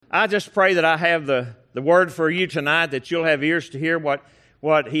I just pray that I have the word for you tonight, that you'll have ears to hear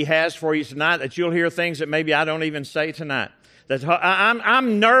what He has for you tonight, that you'll hear things that maybe I don't even say tonight. That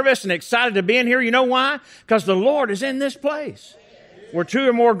I'm nervous and excited to be in here. You know why? Because the Lord is in this place. Where two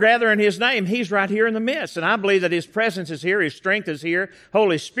or more gather in His name, He's right here in the midst. And I believe that His presence is here, His strength is here,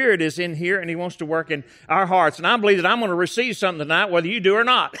 Holy Spirit is in here, and He wants to work in our hearts. And I believe that I'm going to receive something tonight, whether you do or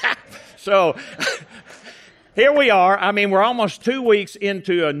not. So, here we are. I mean, we're almost 2 weeks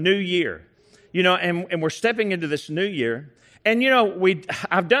into a new year, and we're stepping into this new year. And,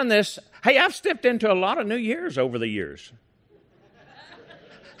 I've done this. Hey, I've stepped into a lot of new years over the years.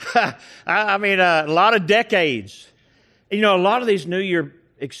 I mean, a lot of decades. A lot of these New Year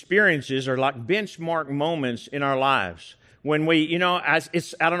experiences are like benchmark moments in our lives. When we, I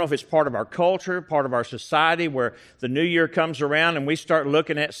don't know if it's part of our culture, part of our society, where the New Year comes around and we start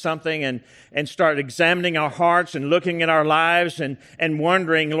looking at something and start examining our hearts and looking at our lives and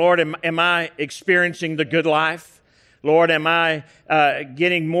wondering, Lord, am I experiencing the good life? Lord, am I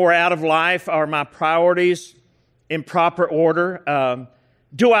getting more out of life? Are my priorities in proper order?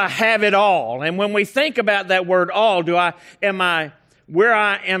 Do I have it all? And when we think about that word all, am I where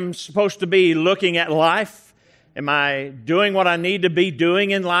I am supposed to be looking at life? Am I doing what I need to be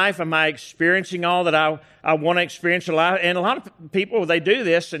doing in life? Am I experiencing all that I want to experience in life? And a lot of people, they do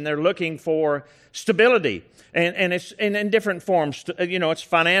this and they're looking for stability. And it's in different forms. It's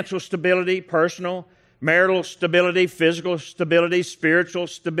financial stability, personal, marital stability, physical stability, spiritual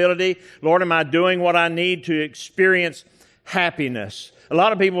stability. Lord, am I doing what I need to experience happiness? A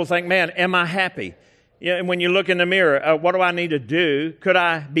lot of people think, man, am I happy? And when you look in the mirror, what do I need to do? Could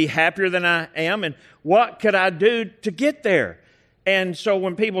I be happier than I am? And what could I do to get there? And so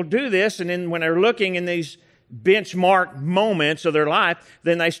when people do this, and then when they're looking in these benchmark moments of their life,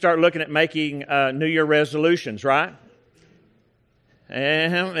 then they start looking at making New Year resolutions, right?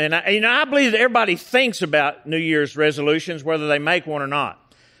 And I believe that everybody thinks about New Year's resolutions, whether they make one or not.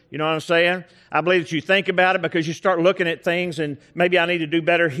 You know what I'm saying? I believe that you think about it because you start looking at things and maybe I need to do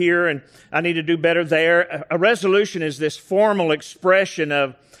better here and I need to do better there. A resolution is this formal expression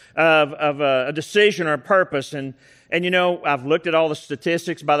of a decision or a purpose. And I've looked at all the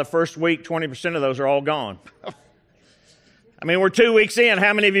statistics. By the first week, 20% of those are all gone. I mean, we're 2 weeks in.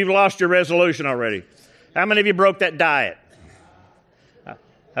 How many of you have lost your resolution already? How many of you broke that diet?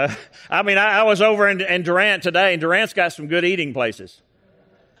 I was over in Durant today, and Durant's got some good eating places.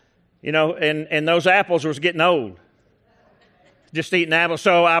 And those apples was getting old. Just eating apples.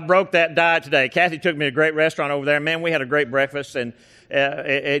 So I broke that diet today. Kathy took me to a great restaurant over there. Man, we had a great breakfast, and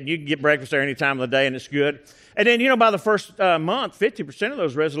you can get breakfast there any time of the day, and it's good. And then, by the first month, 50% of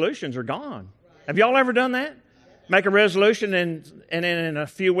those resolutions are gone. Have y'all ever done that? Make a resolution, and then in a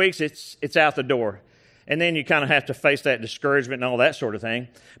few weeks, it's out the door. And then you kind of have to face that discouragement and all that sort of thing.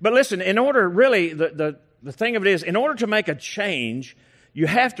 But listen, in order, really, the thing of it is, in order to make a change, you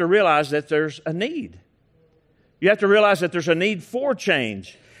have to realize that there's a need. You have to realize that there's a need for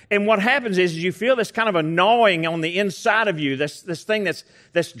change. And what happens is you feel this kind of a gnawing on the inside of you, this thing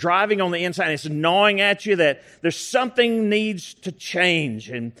that's driving on the inside. It's gnawing at you that there's something needs to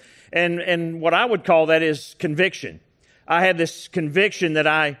change. And what I would call that is conviction. I have this conviction that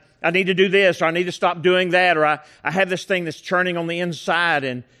I need to do this, or I need to stop doing that, or I have this thing that's churning on the inside,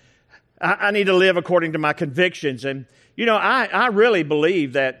 and I need to live according to my convictions. And I really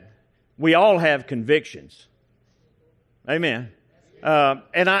believe that we all have convictions. Amen.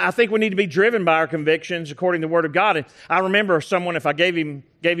 And I think we need to be driven by our convictions according to the Word of God. And I remember someone, if I gave you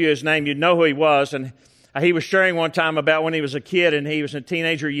his name, you'd know who he was. And he was sharing one time about when he was a kid and he was in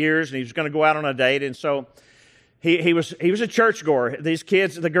teenager years and he was going to go out on a date. And so he was a churchgoer. These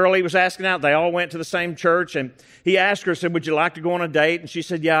kids, the girl he was asking out, they all went to the same church. And he asked her, said, would you like to go on a date? And she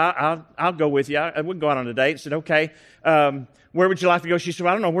said, yeah, I'll go with you. I would go out on a date. He said, okay. Where would you like to go? She said,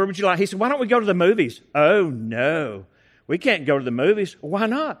 well, I don't know. Where would you like? He said, why don't we go to the movies? Oh, no. We can't go to the movies. Why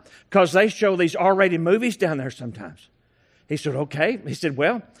not? Because they show these R-rated movies down there sometimes. He said, okay. He said,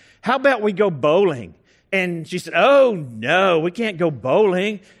 well, how about we go bowling? And she said, oh, no, we can't go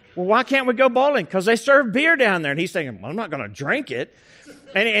bowling. Well, why can't we go bowling? Because they serve beer down there. And he's thinking, well, I'm not going to drink it.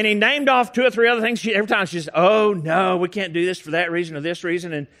 And he named off 2 or 3 other things. Every time she said, oh, no, we can't do this for that reason or this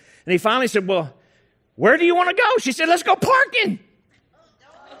reason. And he finally said, well, where do you want to go? She said, let's go parking.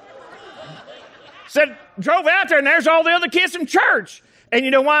 Drove out there, and there's all the other kids from church. And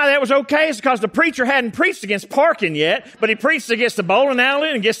you know why that was okay? It's because the preacher hadn't preached against parking yet, but he preached against the bowling alley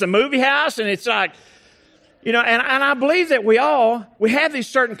and against the movie house. And it's like, and I believe that we have these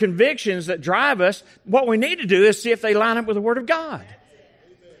certain convictions that drive us. What we need to do is see if they line up with the Word of God.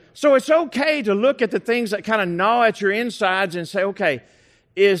 So it's okay to look at the things that kind of gnaw at your insides and say, okay,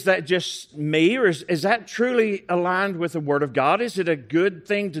 is that just me, or is that truly aligned with the Word of God? Is it a good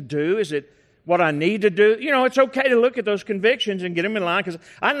thing to do? Is it what I need to do? You know, it's okay to look at those convictions and get them in line, because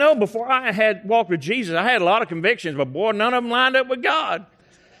I know before I had walked with Jesus, I had a lot of convictions, but boy, none of them lined up with God.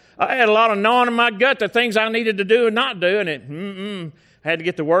 I had a lot of gnawing in my gut, the things I needed to do and not do, and I had to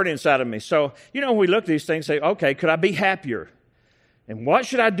get the Word inside of me. So, you know, we look at these things and say, okay, could I be happier? And what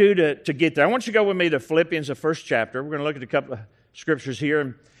should I do to get there? I want you to go with me to Philippians, the first chapter. We're going to look at a couple of scriptures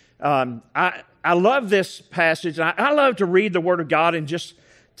here. I love this passage. I love to read the Word of God and just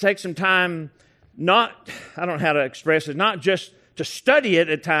take some time, I don't know how to express it, not just to study it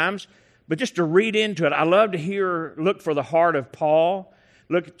at times, but just to read into it. I love to look for the heart of Paul,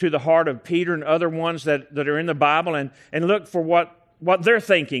 look to the heart of Peter and other ones that are in the Bible, and look for what they're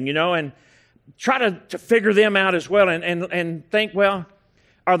thinking, you know, and try to figure them out as well, and think, well,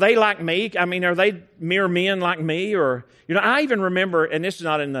 are they like me? I mean, are they mere men like me? Or, you know, I even remember, and this is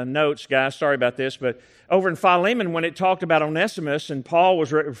not in the notes, guys, sorry about this, but over in Philemon, when it talked about Onesimus, and Paul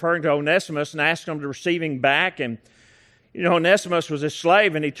was referring to Onesimus and asked him to receive him back, and, you know, Onesimus was a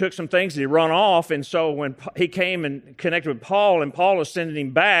slave, and he took some things and he run off, and so when he came and connected with Paul, and Paul was sending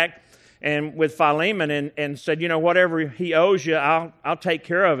him back, and with Philemon, and said, you know, whatever he owes you, I'll take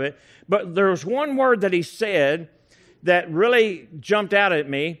care of it. But there was one word that he said that really jumped out at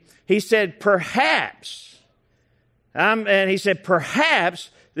me. He said, perhaps. And he said,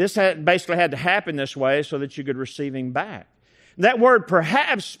 perhaps this basically had to happen this way so that you could receive him back. That word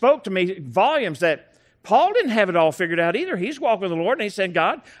perhaps spoke to me volumes, that Paul didn't have it all figured out either. He's walking with the Lord, and he said,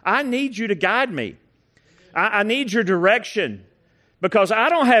 God, I need you to guide me. I need your direction, because I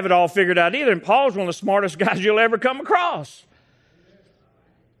don't have it all figured out either. And Paul's one of the smartest guys you'll ever come across.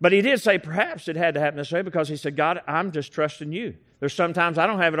 But he did say perhaps it had to happen this way, because he said, God, I'm just trusting you. There's sometimes I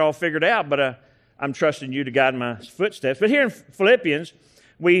don't have it all figured out, but I'm trusting you to guide my footsteps. But here in Philippians,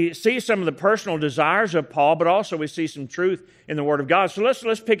 we see some of the personal desires of Paul, but also we see some truth in the Word of God. So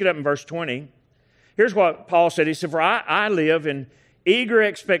let's pick it up in verse 20. Here's what Paul said. He said, for I live in eager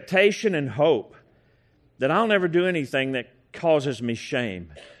expectation and hope that I'll never do anything that causes me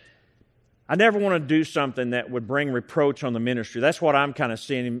shame. I never want to do something that would bring reproach on the ministry. That's what I'm kind of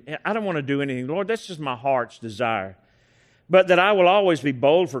seeing. I don't want to do anything. Lord, that's just my heart's desire. But that I will always be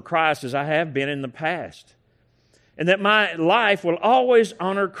bold for Christ as I have been in the past. And that my life will always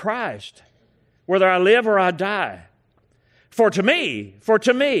honor Christ, whether I live or I die. For to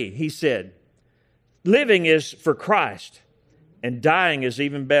me, he said, living is for Christ, and dying is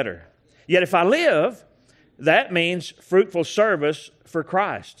even better. Yet if I live, that means fruitful service for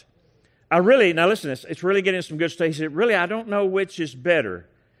Christ. Now listen, it's really getting some good stuff. He said, really, I don't know which is better.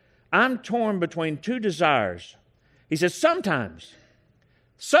 I'm torn between two desires. He says, sometimes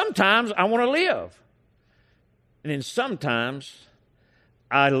I want to live. And then sometimes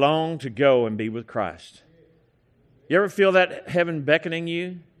I long to go and be with Christ. You ever feel that heaven beckoning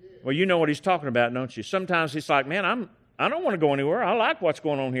you? Well, you know what he's talking about, don't you? Sometimes he's like, man, I don't want to go anywhere. I like what's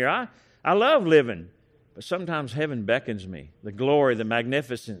going on here. I love living. But sometimes heaven beckons me, the glory, the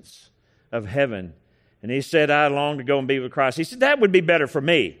magnificence of heaven. And he said, I long to go and be with Christ. He said, that would be better for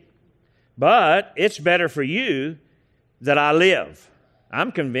me. But it's better for you that I live.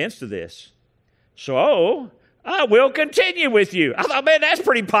 I'm convinced of this. So I will continue with you. I thought, man, that's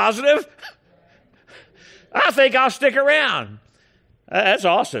pretty positive. I think I'll stick around. That's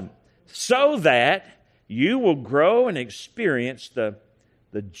awesome. So that you will grow and experience the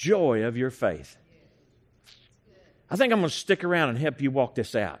joy of your faith. I think I'm going to stick around and help you walk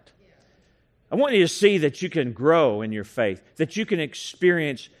this out. I want you to see that you can grow in your faith, that you can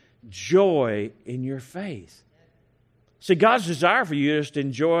experience joy in your faith. See, God's desire for you is to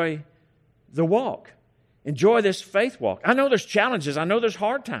enjoy the walk. Enjoy this faith walk. I know there's challenges. I know there's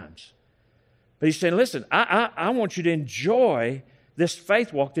hard times. But he's saying, listen, I want you to enjoy this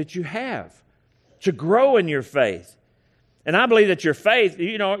faith walk that you have, to grow in your faith. And I believe that your faith,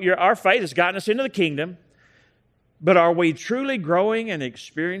 our faith has gotten us into the kingdom. But are we truly growing and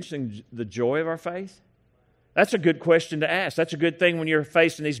experiencing the joy of our faith? That's a good question to ask. That's a good thing when you're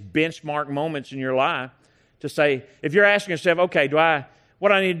facing these benchmark moments in your life to say, if you're asking yourself, okay, what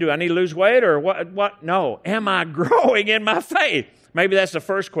do I need to do? I need to lose weight or what? No. Am I growing in my faith? Maybe that's the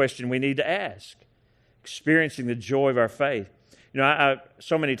first question we need to ask. Experiencing the joy of our faith.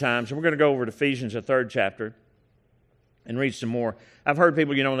 So many times, and we're going to go over to Ephesians, the 3rd chapter, and read some more. I've heard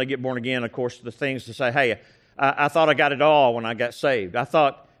people, when they get born again, of course, the things to say, hey, I thought I got it all when I got saved. I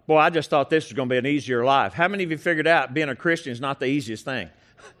just thought this was going to be an easier life. How many of you figured out being a Christian is not the easiest thing?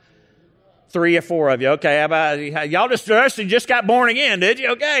 3 or 4 of you. Okay, how about y'all just got born again, did you?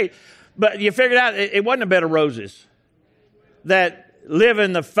 Okay. But you figured out it wasn't a bed of roses. That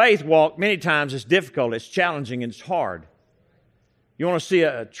living the faith walk many times is difficult, it's challenging, and it's hard. You want to see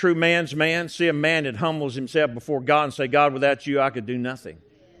a true man's man? See a man that humbles himself before God and say, God, without you, I could do nothing.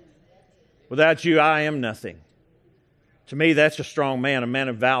 Without you, I am nothing. To me, that's a strong man, a man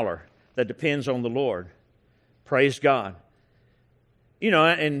of valor that depends on the Lord. Praise God. You know,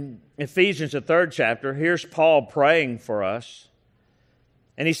 in Ephesians, the 3rd chapter, here's Paul praying for us.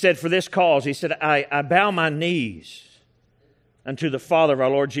 And he said, for this cause, he said, I bow my knees unto the Father of our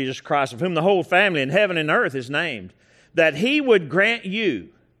Lord Jesus Christ, of whom the whole family in heaven and earth is named, that he would grant you,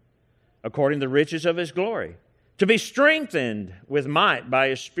 according to the riches of his glory, to be strengthened with might by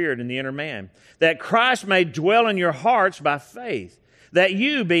his Spirit in the inner man, that Christ may dwell in your hearts by faith, that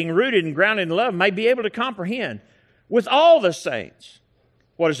you, being rooted and grounded in love, may be able to comprehend with all the saints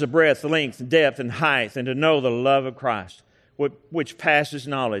what is the breadth, length, and depth, and height, and to know the love of Christ, which passes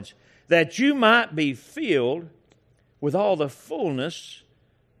knowledge, that you might be filled with all the fullness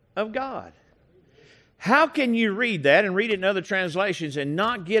of God. How can you read that and read it in other translations and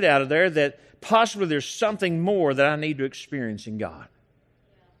not get out of there that possibly there's something more that I need to experience in God?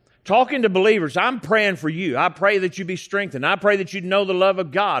 Talking to believers, I'm praying for you. I pray that you be strengthened. I pray that you'd know the love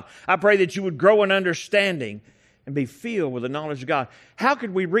of God. I pray that you would grow in understanding and be filled with the knowledge of God. How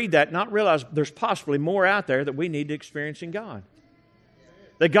could we read that and not realize there's possibly more out there that we need to experience in God?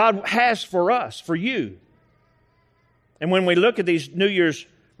 That God has for us, for you. And when we look at these New Year's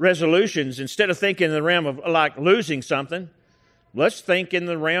resolutions, instead of thinking in the realm of like losing something, let's think in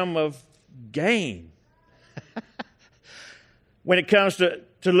the realm of gain. When it comes to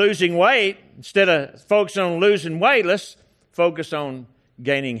losing weight, instead of focusing on losing weight, let's focus on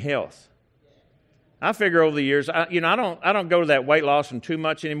gaining health. I figure over the years, I don't go to that weight loss and too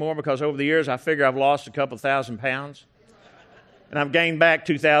much anymore, because over the years I figure I've lost a couple thousand pounds, and I've gained back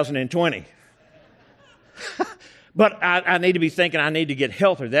 2,020. But I need to be thinking I need to get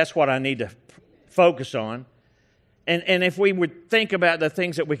healthier. That's what I need to focus on. And if we would think about the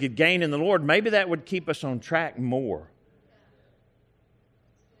things that we could gain in the Lord, maybe that would keep us on track more.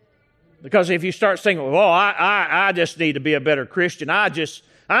 Because if you start thinking, well, I just need to be a better Christian. I'm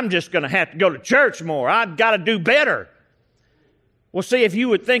just going to have to go to church more. I've got to do better. Well, see, if you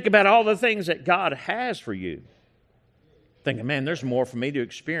would think about all the things that God has for you, thinking, man, there's more for me to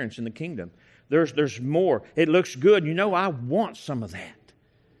experience in the kingdom. There's more. It looks good. You know, I want some of that.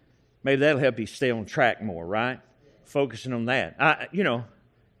 Maybe that'll help you stay on track more, right? Focusing on that.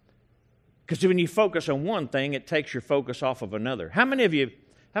 Because when you focus on one thing, it takes your focus off of another. How many of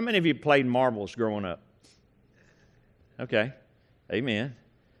you played marbles growing up? Okay. Amen.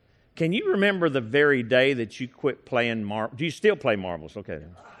 Can you remember the very day that you quit playing marbles? Do you still play marbles? Okay.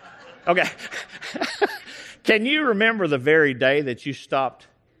 Okay. Can you remember the very day that you stopped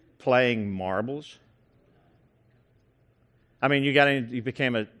playing marbles? I mean, you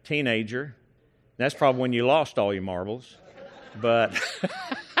became a teenager. That's probably when you lost all your marbles. But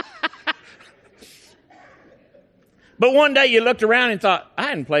one day you looked around and thought, I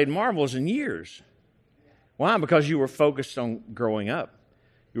hadn't played marbles in years. Why? Because you were focused on growing up.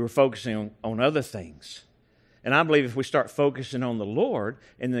 You were focusing on other things. And I believe if we start focusing on the Lord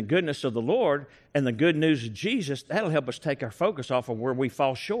and the goodness of the Lord and the good news of Jesus, that'll help us take our focus off of where we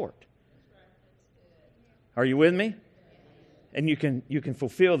fall short. Are you with me? And you can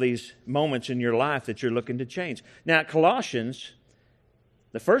fulfill these moments in your life that you're looking to change. Now, Colossians,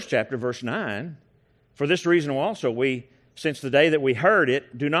 the 1st chapter, verse 9, for this reason also we, since the day that we heard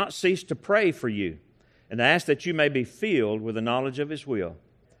it, do not cease to pray for you and ask that you may be filled with the knowledge of His will,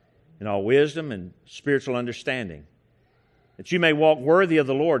 in all wisdom and spiritual understanding, that you may walk worthy of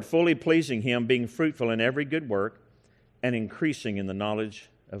the Lord, fully pleasing Him, being fruitful in every good work, and increasing in the knowledge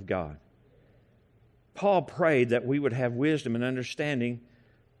of God. Paul prayed that we would have wisdom and understanding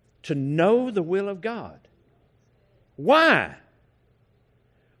to know the will of God. Why?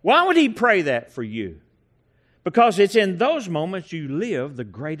 Why would he pray that for you? Because it's in those moments you live the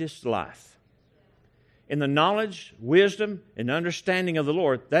greatest life. In the knowledge, wisdom, and understanding of the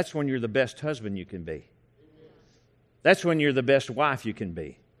Lord, that's when you're the best husband you can be. That's when you're the best wife you can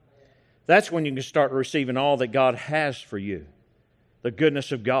be. That's when you can start receiving all that God has for you. The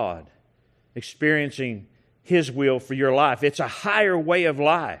goodness of God. Experiencing His will for your life. It's a higher way of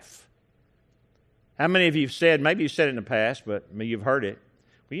life. How many of you have said, maybe you've said it in the past, but you've heard it,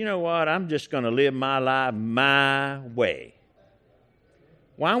 well, you know what? I'm just going to live my life my way.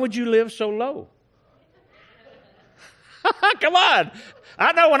 Why would you live so low? Come on.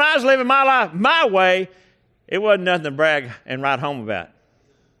 I know when I was living my life my way, it wasn't nothing to brag and write home about.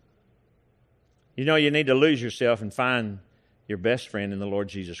 You know, you need to lose yourself and find your best friend in the Lord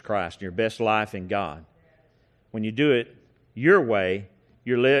Jesus Christ, your best life in God. When you do it, your way,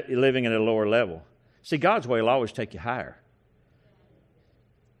 you're living at a lower level. See, God's way will always take you higher.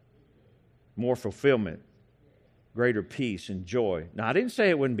 More fulfillment, greater peace and joy. Now, I didn't say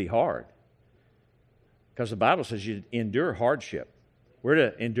it wouldn't be hard, because the Bible says you endure hardship. We're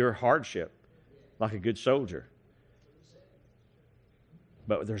to endure hardship like a good soldier.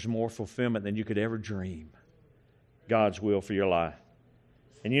 But there's more fulfillment than you could ever dream. God's will for your life.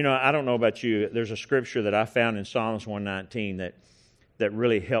 And you know, I don't know about you, there's a scripture that I found in Psalms 119 that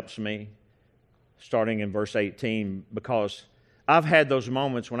really helps me, starting in verse 18, because I've had those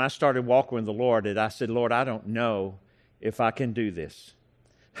moments when I started walking with the Lord that I said, Lord, I don't know if I can do this.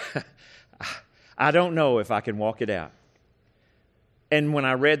 I don't know if I can walk it out. And when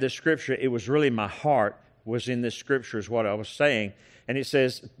I read this scripture, it was really my heart was in this scripture is what I was saying. And it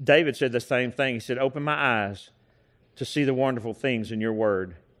says, David said the same thing. He said, open my eyes to see the wonderful things in your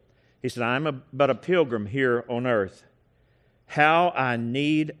word. He said, I'm but a pilgrim here on earth. How I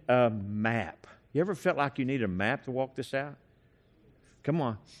need a map. You ever felt like you need a map to walk this out? Come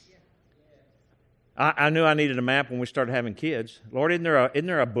on. I knew I needed a map when we started having kids. Lord, isn't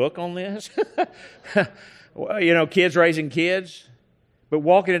there a book on this? Well, you know, kids raising kids. But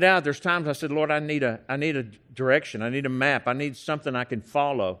walking it out, there's times I said, Lord, I need a direction. I need a map. I need something I can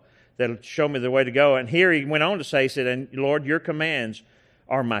follow that'll show me the way to go. And here he went on to say, he said, and Lord, your commands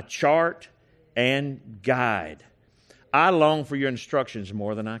are my chart and guide. I long for your instructions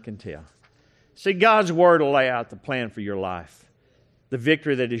more than I can tell. See, God's word will lay out the plan for your life, the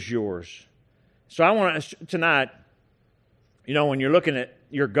victory that is yours. So I want to, tonight, you know, when you're looking at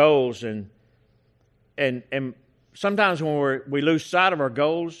your goals and sometimes when we lose sight of our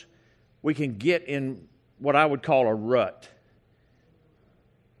goals, we can get in what I would call a rut.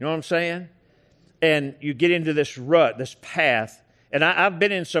 You know what I'm saying? And you get into this rut, this path. And I've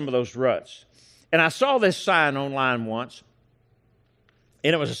been in some of those ruts. And I saw this sign online once.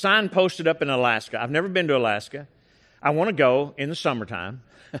 And it was a sign posted up in Alaska. I've never been to Alaska. I want to go in the summertime.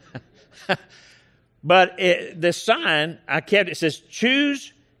 But this sign, it says,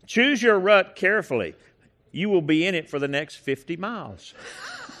 choose your rut carefully. You will be in it for the next 50 miles.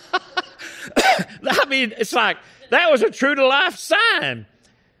 I mean, it's like, that was a true-to-life sign.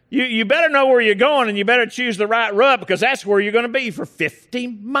 You better know where you're going, and you better choose the right rut, because that's where you're going to be for 50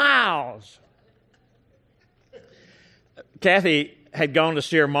 miles. Kathy had gone to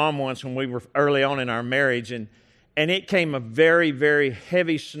see her mom once when we were early on in our marriage, and it came a very, very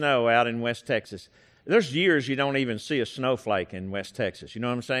heavy snow out in West Texas. There's years you don't even see a snowflake in West Texas. You know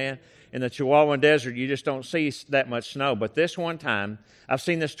what I'm saying? In the Chihuahuan Desert, you just don't see that much snow. But this one time, I've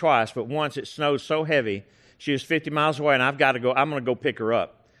seen this twice, but once it snowed so heavy, she was 50 miles away, and I'm going to go pick her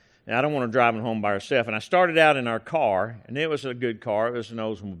up. And I don't want her driving home by herself. And I started out in our car, and it was a good car. It was an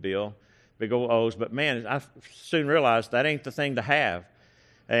Oldsmobile, big old O's. But man, I soon realized that ain't the thing to have.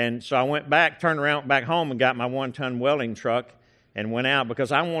 And so I went back, turned around, went back home, and got my 1-ton welding truck and went out,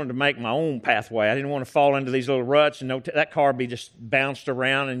 because I wanted to make my own pathway. I didn't want to fall into these little ruts and that car be just bounced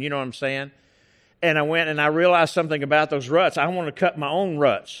around, and you know what I'm saying? And I went and I realized something about those ruts. I want to cut my own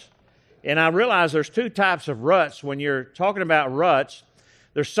ruts. And I realized there's two types of ruts. When you're talking about ruts,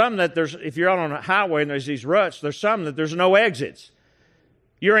 there's some that if you're out on a highway and there's these ruts, there's some that there's no exits.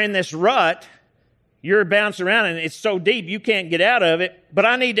 You're in this rut, you're bouncing around, and it's so deep you can't get out of it, but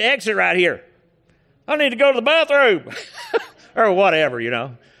I need to exit right here. I need to go to the bathroom. Or whatever, you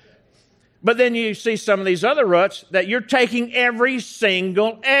know. But then you see some of these other ruts that you're taking every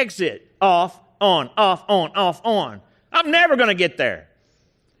single exit. Off, on, off, on, off, on. I'm never going to get there.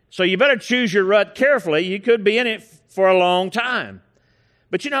 So you better choose your rut carefully. You could be in it for a long time.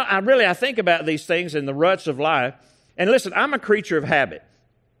 But you know, I think about these things in the ruts of life. And listen, I'm a creature of habit.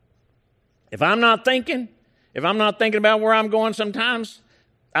 If I'm not thinking about where I'm going sometimes,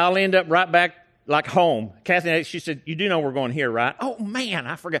 I'll end up right back like home. Kathy, she said, you do know we're going here, right? Oh, man,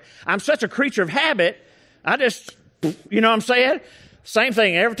 I forgot. I'm such a creature of habit. I just, you know what I'm saying? Same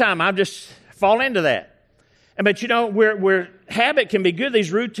thing every time. I just fall into that. But, you know, where habit can be good,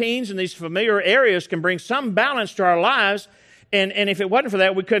 these routines and these familiar areas can bring some balance to our lives. And if it wasn't for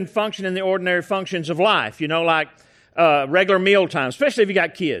that, we couldn't function in the ordinary functions of life, you know, like regular meal times, especially if you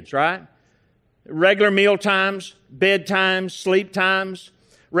got kids, right? Regular meal times, bedtimes, sleep times,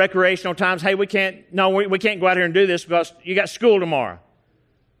 recreational times. Hey, we can't go out here and do this because you got school tomorrow,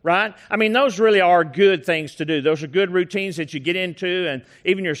 right? I mean, those really are good things to do. Those are good routines that you get into, and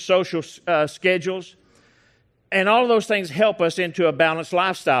even your social schedules. And all of those things help us into a balanced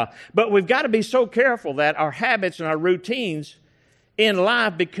lifestyle. But we've got to be so careful that our habits and our routines in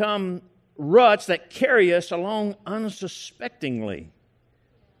life become ruts that carry us along unsuspectingly.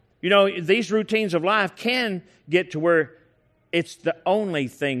 You know, these routines of life can get to where it's the only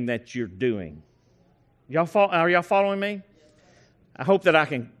thing that you're doing. Are y'all following me? I hope that I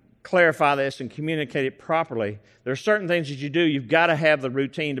can clarify this and communicate it properly. There are certain things that you do. You've got to have the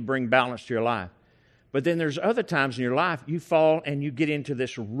routine to bring balance to your life. But then there's other times in your life you fall and you get into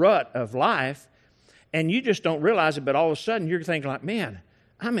this rut of life and you just don't realize it, but all of a sudden you're thinking like, man,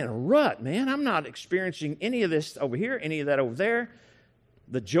 I'm in a rut, man. I'm not experiencing any of this over here, any of that over there.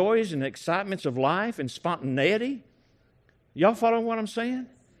 The joys and excitements of life and spontaneity. Y'all following what I'm saying?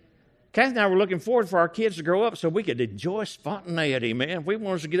 Kathy and I were looking forward for our kids to grow up so we could enjoy spontaneity, man. If we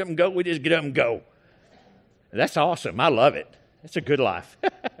want us to get up and go, we just get up and go. That's awesome. I love it. It's a good life.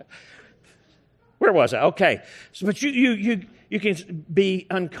 Where was I? Okay. So, but you can be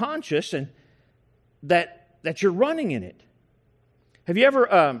unconscious and that you're running in it. Have you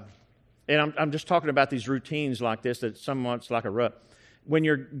ever, and I'm just talking about these routines like this that somewhat's like a rut. When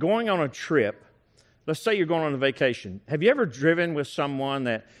you're going on a trip, let's say you're going on a vacation. Have you ever driven with someone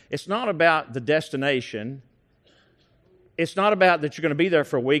that it's not about the destination? It's not about that you're going to be there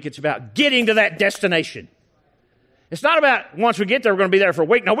for a week. It's about getting to that destination. It's not about once we get there, we're going to be there for a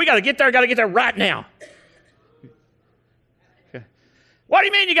week. No, we got to get there right now. Okay. What do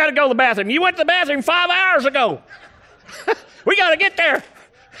you mean you got to go to the bathroom? You went to the bathroom 5 hours ago. We got to get there.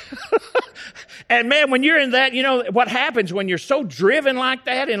 And man, when you're in that, you know what happens when you're so driven like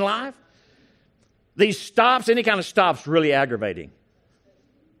that in life? These stops, any kind of stops, really aggravating.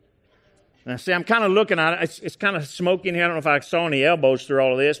 Now, see, I'm kind of looking at it. It's kind of smoky in here. I don't know if I saw any elbows through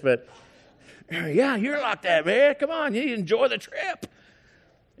all of this, but yeah, you're like that, man. Come on, you enjoy the trip.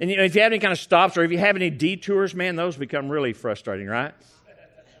 And you know, if you have any kind of stops or if you have any detours, man, those become really frustrating, right?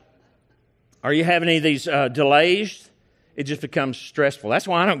 Or you have any of these delays, it just becomes stressful. That's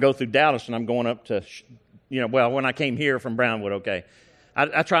why I don't go through Dallas when I'm going up to, when I came here from Brownwood, okay.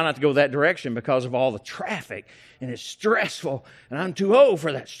 I try not to go that direction because of all the traffic, and it's stressful, and I'm too old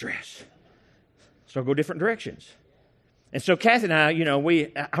for that stress. So I go different directions. And so Kathy and I,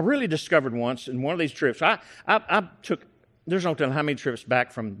 I really discovered once in one of these trips, I took, there's no telling how many trips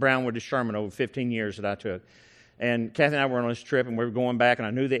back from Brownwood to Sherman over 15 years that I took. And Kathy and I were on this trip, and we were going back, and I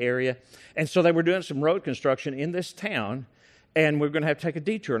knew the area. And so they were doing some road construction in this town, and we were going to have to take a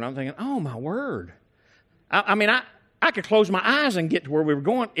detour. And I'm thinking, oh, my word. I could close my eyes and get to where we were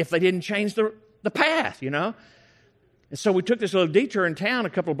going if they didn't change the path, And so we took this little detour in town a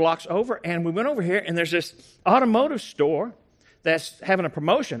couple of blocks over, and we went over here, and there's this automotive store that's having a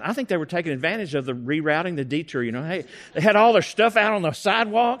promotion. I think they were taking advantage of the rerouting the detour, Hey, they had all their stuff out on the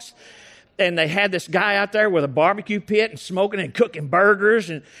sidewalks, and they had this guy out there with a barbecue pit and smoking and cooking burgers,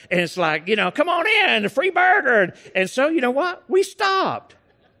 and it's like, come on in, a free burger. And so, you know what? We stopped.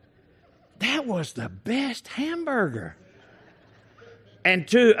 That was the best hamburger. And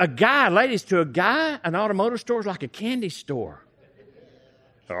to a guy, ladies, an automotive store is like a candy store.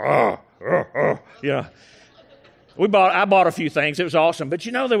 I bought a few things. It was awesome. But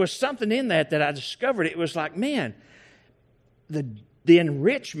there was something in that I discovered. It was like, man, the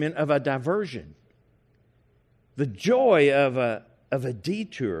enrichment of a diversion, the joy of a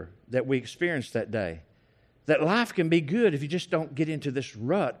detour that we experienced that day. That life can be good if you just don't get into this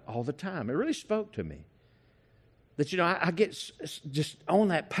rut all the time. It really spoke to me. That, I get just on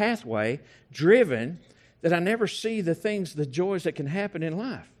that pathway, driven, that I never see the joys that can happen in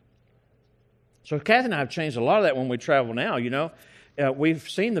life. So Kathy and I have changed a lot of that when we travel now, We've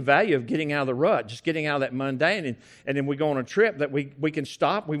seen the value of getting out of the rut, just getting out of that mundane, and then we go on a trip that we can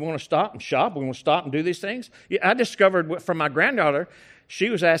stop. We want to stop and shop. We want to stop and do these things. I discovered from my granddaughter, she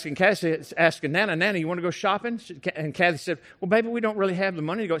was asking Nana, you want to go shopping? And Kathy said, well, baby, we don't really have the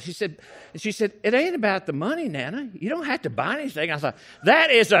money to go. She said, it ain't about the money, Nana. You don't have to buy anything. I thought, that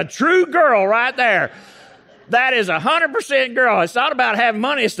is a true girl right there. That is 100% girl. It's not about having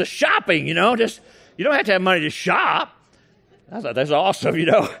money. It's the shopping, Just you don't have to have money to shop. I thought that's awesome,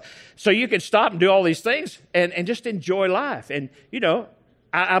 So you can stop and do all these things and just enjoy life. And,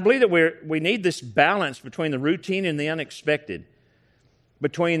 I believe that we need this balance between the routine and the unexpected,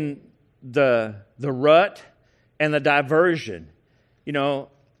 between the rut and the diversion,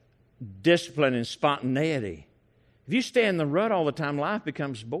 discipline and spontaneity. If you stay in the rut all the time, life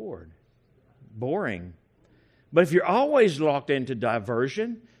becomes boring. But if you're always locked into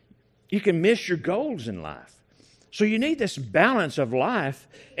diversion, you can miss your goals in life. So you need this balance of life,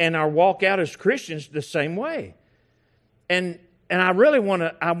 and our walk out as Christians the same way. And I really want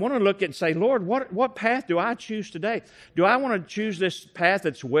to look at and say, Lord, what path do I choose today? Do I want to choose this path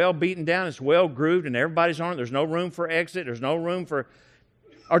that's well beaten down, it's well grooved, and everybody's on it? There's no room for exit. There's no room for...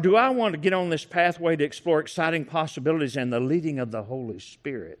 Or do I want to get on this pathway to explore exciting possibilities and the leading of the Holy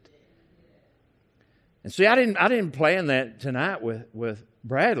Spirit? And see, I didn't plan that tonight with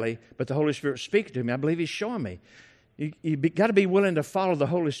Bradley, but the Holy Spirit speaking to me. I believe He's showing me. You got to be willing to follow the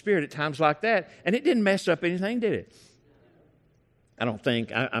Holy Spirit at times like that. And it didn't mess up anything, did it? I don't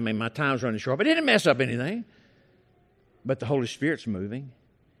think. I mean, my time's running short, but it didn't mess up anything. But the Holy Spirit's moving.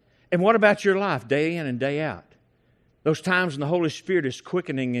 And what about your life, day in and day out? Those times when the Holy Spirit is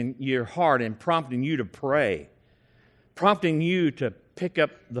quickening in your heart and prompting you to pray, prompting you to pick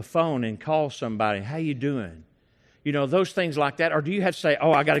up the phone and call somebody. How you doing? You know, those things like that. Or do you have to say,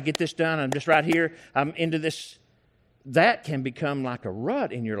 oh, I got to get this done. I'm just right here. I'm into this. That can become like a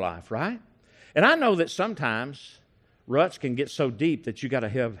rut in your life, right? And I know that sometimes ruts can get so deep that you got to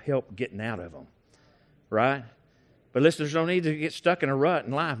have help getting out of them, right? But listen, there's no need to get stuck in a rut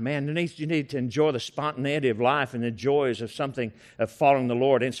in life, man. You need to enjoy the spontaneity of life and the joys of of following the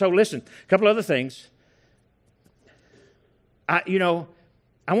Lord. And so listen, a couple other things. I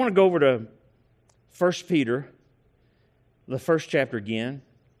want to go over to 1 Peter, the first chapter again.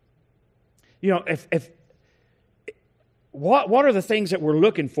 You know, what are the things that we're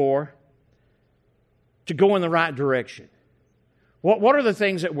looking for to go in the right direction? What are the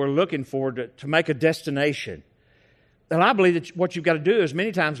things that we're looking for to make a destination? And I believe that what you've got to do is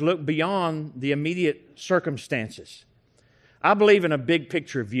many times look beyond the immediate circumstances. I believe in a big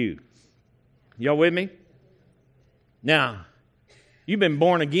picture view. Y'all with me? Now, you've been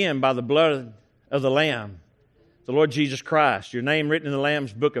born again by the blood of the Lamb, the Lord Jesus Christ, your name written in the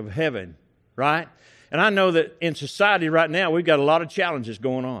Lamb's book of heaven, right? And I know that in society right now, we've got a lot of challenges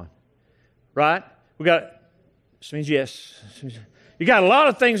going on, right? This means yes. You got a lot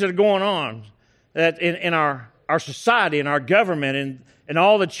of things that are going on that in our society, in our government, and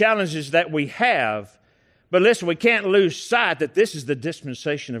all the challenges that we have. But listen, we can't lose sight that this is the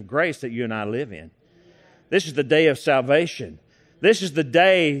dispensation of grace that you and I live in. This is the day of salvation. This is the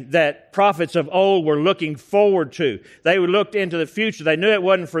day that prophets of old were looking forward to. They looked into the future. They knew it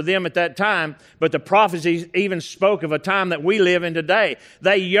wasn't for them at that time, but the prophecies even spoke of a time that we live in today.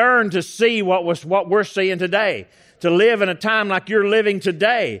 They yearned to see what we're seeing today, to live in a time like you're living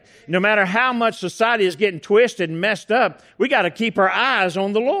today. No matter how much society is getting twisted and messed up, we got to keep our eyes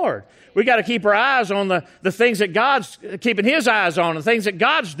on the Lord. We got to keep our eyes on the things that God's keeping His eyes on, the things that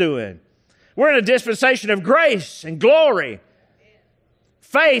God's doing. We're in a dispensation of grace and glory.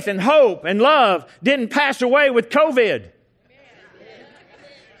 Faith and hope and love didn't pass away with COVID.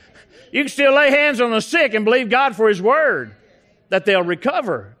 You can still lay hands on the sick and believe God for His word that they'll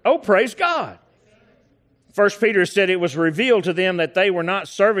recover. Oh, praise God. 1 Peter said it was revealed to them that they were not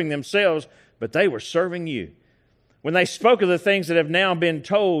serving themselves, but they were serving you. When they spoke of the things that have now been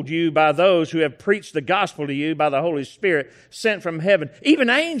told you by those who have preached the gospel to you by the Holy Spirit sent from heaven, even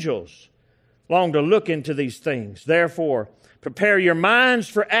angels long to look into these things. Therefore, prepare your minds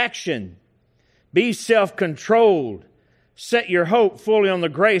for action. Be self-controlled. Set your hope fully on the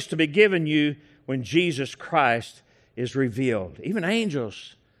grace to be given you when Jesus Christ is revealed. Even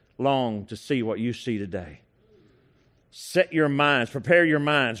angels long to see what you see today. Set your minds, prepare your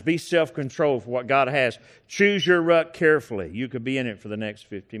minds, be self-controlled for what God has. Choose your rut carefully. You could be in it for the next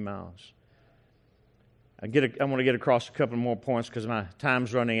 50 miles. I want to get across a couple more points because my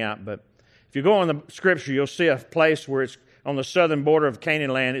time's running out. But if you go in the Scripture, you'll see a place where it's on the southern border of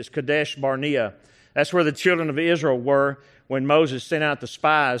Canaan land. It's Kadesh Barnea. That's where the children of Israel were when Moses sent out the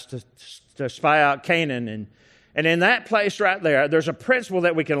spies to spy out Canaan. And in that place right there, there's a principle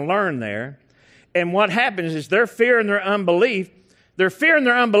that we can learn there. And what happens is their fear and their unbelief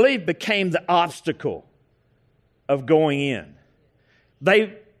became the obstacle of going in.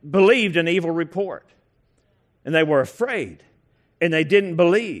 They believed an evil report, and they were afraid, and they didn't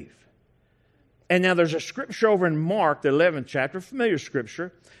believe. And now there's a scripture over in Mark, the 11th chapter, familiar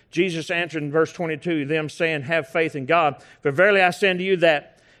scripture. Jesus answered in verse 22, them saying, have faith in God. For verily I say unto you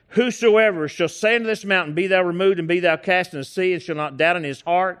that whosoever shall say unto this mountain, be thou removed and be thou cast into the sea, and shall not doubt in his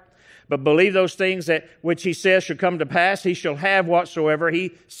heart, but believe those things that which he says shall come to pass, he shall have whatsoever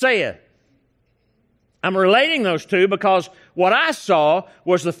he saith. I'm relating those two because what I saw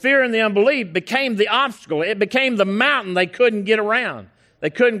was the fear and the unbelief became the obstacle. It became the mountain they couldn't get around. They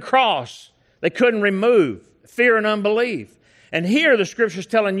couldn't cross. They couldn't remove. Fear and unbelief. And here the Scripture's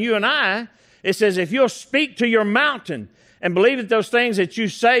telling you and I, it says, if you'll speak to your mountain and believe that those things that you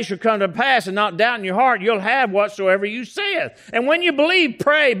say shall come to pass and not doubt in your heart, you'll have whatsoever you saith. And when you believe,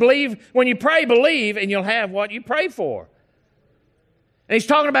 pray. Believe. When you pray, believe, and you'll have what you pray for. And he's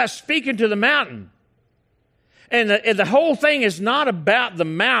talking about speaking to the mountain. And the whole thing is not about the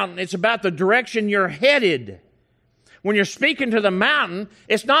mountain. It's about the direction you're headed. When you're speaking to the mountain,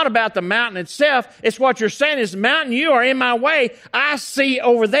 it's not about the mountain itself. It's what you're saying is, mountain, you are in my way. I see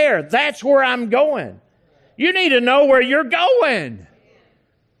over there. That's where I'm going. You need to know where you're going.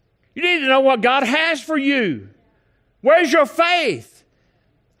 You need to know what God has for you. Where's your faith?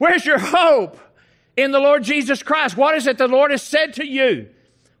 Where's your hope in the Lord Jesus Christ? What is it the Lord has said to you?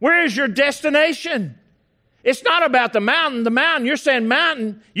 Where is your destination? It's not about the mountain. The mountain, you're saying,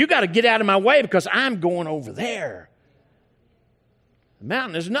 mountain, you got to get out of my way because I'm going over there. The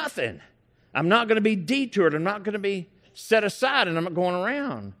mountain is nothing. I'm not going to be detoured. I'm not going to be set aside, and I'm not going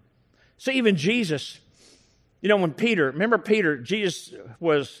around. So even Jesus, when remember Peter, Jesus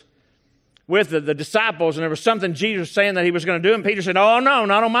was with the disciples, and there was something Jesus was saying that he was going to do, and Peter said, oh, no,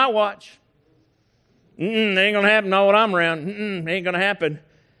 not on my watch. It ain't going to happen, not when I'm around. It ain't going to happen.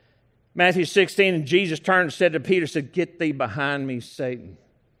 Matthew 16, and Jesus turned and said to Peter, said, get thee behind me, Satan.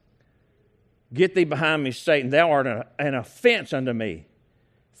 Get thee behind me, Satan. Thou art an offense unto me,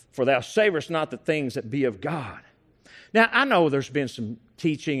 for thou savorest not the things that be of God. Now, I know there's been some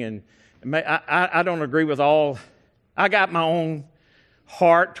teaching, and I don't agree with all. I got my own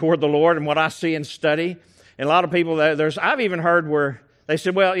heart toward the Lord and what I see and study. And a lot of people, I've even heard where they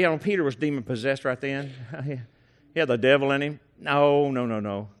said, well, Peter was demon-possessed right then. He had the devil in him.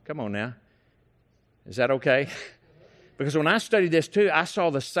 No. Come on now. Is that okay? Because when I studied this too, I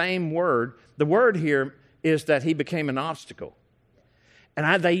saw the same word. The word here is that he became an obstacle.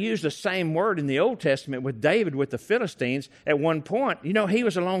 And they used the same word in the Old Testament with David, with the Philistines at one point. He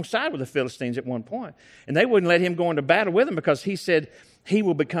was alongside with the Philistines at one point. And they wouldn't let him go into battle with them because he said he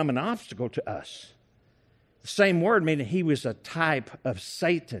will become an obstacle to us. The same word meaning he was a type of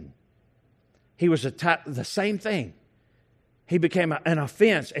Satan. He was the same thing. He became an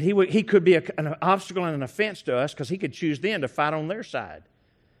offense, and he could be an obstacle and an offense to us because he could choose then to fight on their side.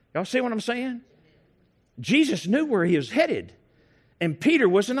 Y'all see what I'm saying? Jesus knew where he was headed, and Peter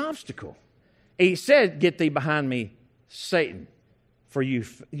was an obstacle. He said, get thee behind me, Satan, for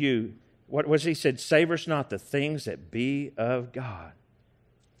you, what was he said, savorest not the things that be of God.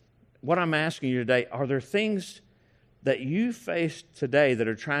 What I'm asking you today, are there things that you face today that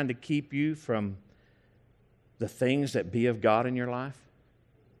are trying to keep you from the things that be of God in your life?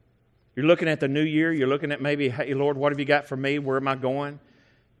 You're looking at the new year. You're looking at maybe, hey, Lord, what have you got for me? Where am I going?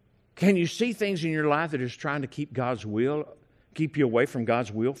 Can you see things in your life that is trying to keep God's will, keep you away from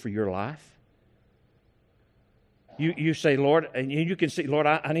God's will for your life? You say, Lord, and you can see, Lord,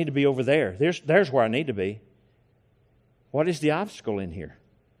 I need to be over there. There's where I need to be. What is the obstacle in here?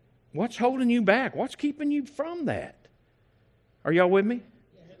 What's holding you back? What's keeping you from that? Are y'all with me?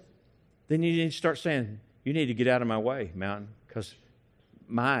 Yes. Then you need to start saying, you need to get out of my way, mountain, because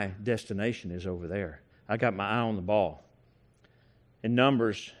my destination is over there. I got my eye on the ball. In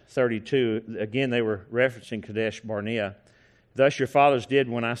Numbers 32, again, they were referencing Kadesh Barnea. Thus your fathers did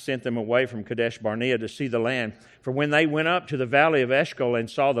when I sent them away from Kadesh Barnea to see the land. For when they went up to the valley of Eshcol and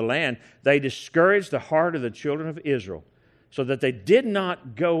saw the land, they discouraged the heart of the children of Israel, so that they did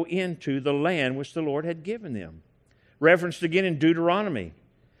not go into the land which the Lord had given them. Referenced again in Deuteronomy.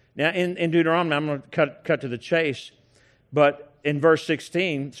 Now, in Deuteronomy, I'm going to cut to the chase, but in verse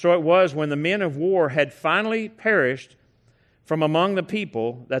 16, so it was when the men of war had finally perished from among the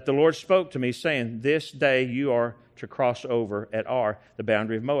people that the Lord spoke to me, saying, this day you are to cross over at Ar, the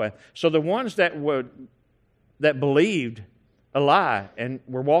boundary of Moab. So the ones that believed a lie and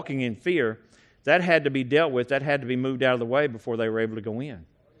were walking in fear, that had to be dealt with. That had to be moved out of the way before they were able to go in.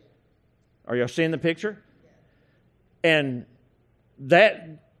 Are y'all seeing the picture? And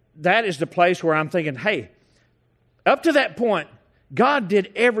that is the place where I'm thinking, hey, up to that point, God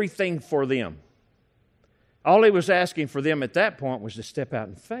did everything for them. All he was asking for them at that point was to step out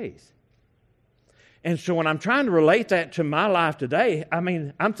in faith. And so when I'm trying to relate that to my life today,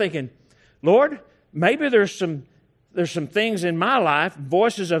 I'm thinking, Lord, maybe there's some things in my life,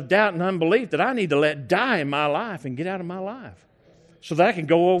 voices of doubt and unbelief, that I need to let die in my life and get out of my life so that I can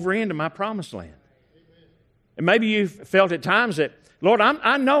go over into my promised land. And maybe you've felt at times that, Lord,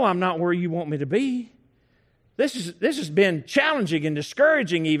 I know I'm not where you want me to be. This has been challenging and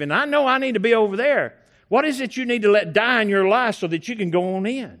discouraging even. I know I need to be over there. What is it you need to let die in your life so that you can go on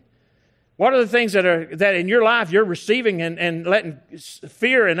in? What are the things that in your life you're receiving and letting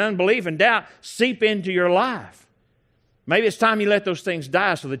fear and unbelief and doubt seep into your life? Maybe it's time you let those things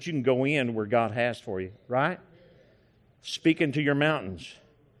die so that you can go in where God has for you, right? Speaking to your mountains.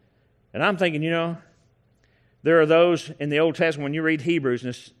 And I'm thinking, there are those in the Old Testament, when you read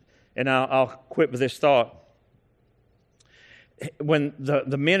Hebrews, and I'll quit with this thought. When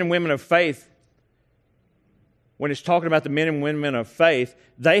the men and women of faith, when it's talking about the men and women of faith,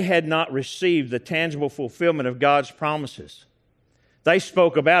 they had not received the tangible fulfillment of God's promises. They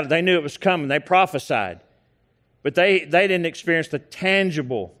spoke about it. They knew it was coming. They prophesied. But they didn't experience the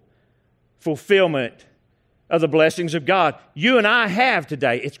tangible fulfillment of the blessings of God. You and I have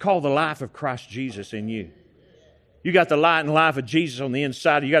today. It's called the life of Christ Jesus in you. You got the light and life of Jesus on the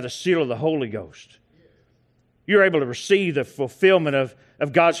inside. You got the seal of the Holy Ghost. You're able to receive the fulfillment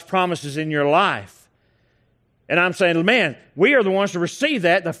of God's promises in your life. And I'm saying, man, we are the ones to receive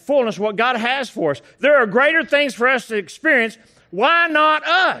that, the fullness of what God has for us. There are greater things for us to experience. Why not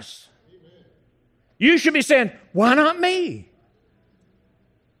us? You should be saying, why not me?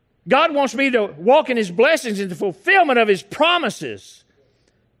 God wants me to walk in His blessings and the fulfillment of His promises.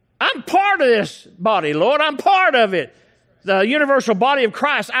 I'm part of this body, Lord. I'm part of it. The universal body of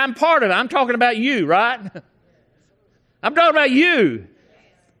Christ, I'm part of it. I'm talking about you, right? I'm talking about you.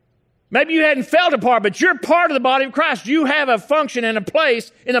 Maybe you hadn't felt a part, but you're part of the body of Christ. You have a function and a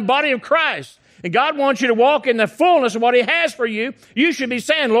place in the body of Christ. And God wants you to walk in the fullness of what He has for you. You should be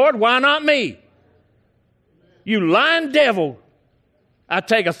saying, Lord, why not me? You lying devil. I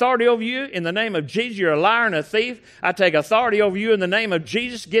take authority over you in the name of Jesus. You're a liar and a thief. I take authority over you in the name of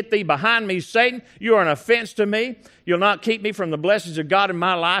Jesus. Get thee behind me, Satan. You are an offense to me. You'll not keep me from the blessings of God in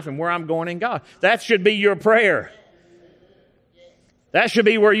my life and where I'm going in God. That should be your prayer. That should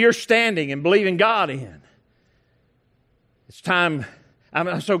be where you're standing and believing God in. It's time.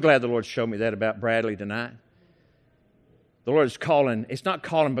 I'm so glad the Lord showed me that about Bradley tonight. The Lord is calling. It's not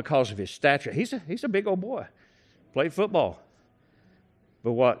calling because of his stature. He's a big old boy. Played football.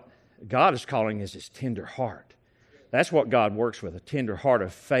 But what God is calling is his tender heart. That's what God works with, a tender heart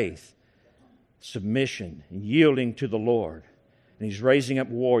of faith, submission, and yielding to the Lord. And He's raising up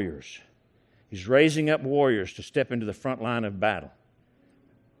warriors. He's raising up warriors to step into the front line of battle.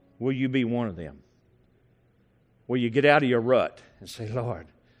 Will you be one of them? Will you get out of your rut and say, Lord,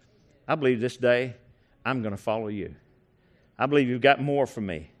 I believe this day I'm going to follow you. I believe you've got more for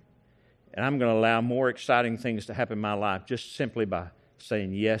me. And I'm going to allow more exciting things to happen in my life just simply by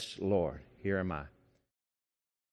saying, yes, Lord, here am I.